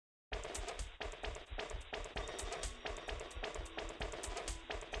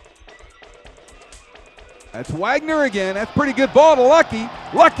That's Wagner again. That's pretty good ball to Lucky.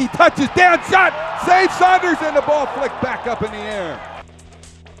 Lucky touches down, shot, saves Saunders, and the ball flicked back up in the air.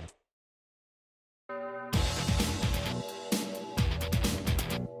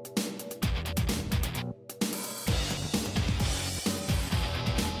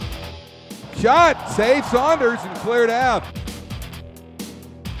 Shot, saved Saunders and cleared out.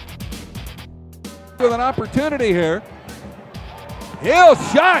 With an opportunity here. Hill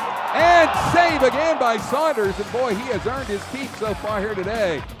shot and save again by Saunders, and boy, he has earned his keep so far here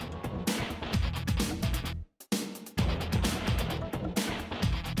today.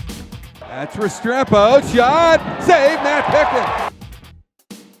 That's Restrepo, shot, save, Matt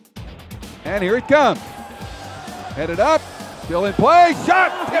Pickett. And here it comes. Headed up, still in play,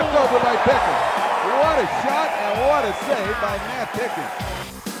 shot, tipped over by Pickett. What a shot and what a save by Matt Pickett.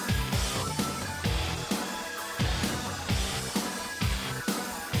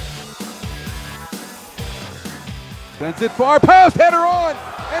 Sends it far post, header on,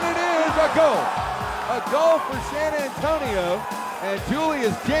 and it is a goal. A goal for San Antonio, and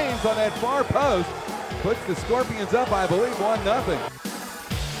Julius James on that far post puts the Scorpions up, I believe, 1-0.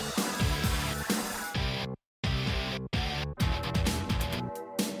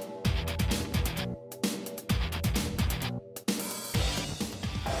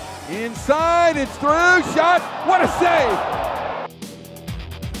 Inside, it's through, shot, what a save!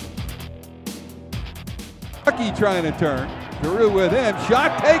 Lucky trying to turn, Drew with him,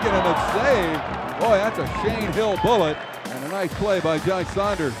 shot taken and a save. Boy, that's a Shane Hill bullet, and a nice play by Josh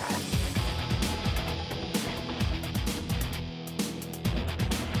Saunders.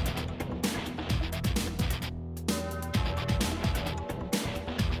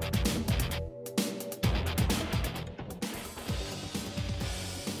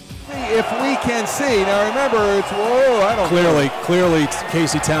 If we can see, now remember it's, whoa, I don't know. Clearly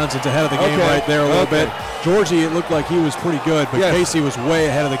Casey Townsend's ahead of the game right there a little bit. Georgie, it looked like he was pretty good, but yes, Casey was way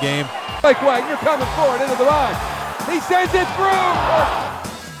ahead of the game. Like Wagner coming forward into the box. He sends it through.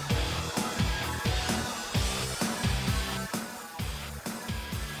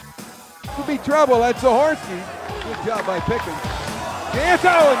 Could be trouble, that's Zahorsky. Good job by Pickens. Chance,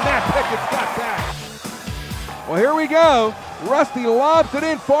 oh, and Matt Pickett's got that. Well, here we go. Rusty lobs it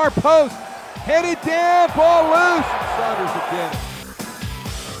in, far post. Headed down, ball loose. Saunders again.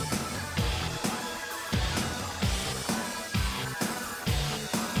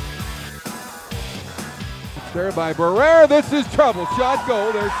 It's there by Barrera. This is trouble. Shot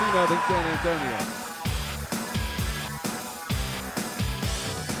goal. There's 2-0 San Antonio.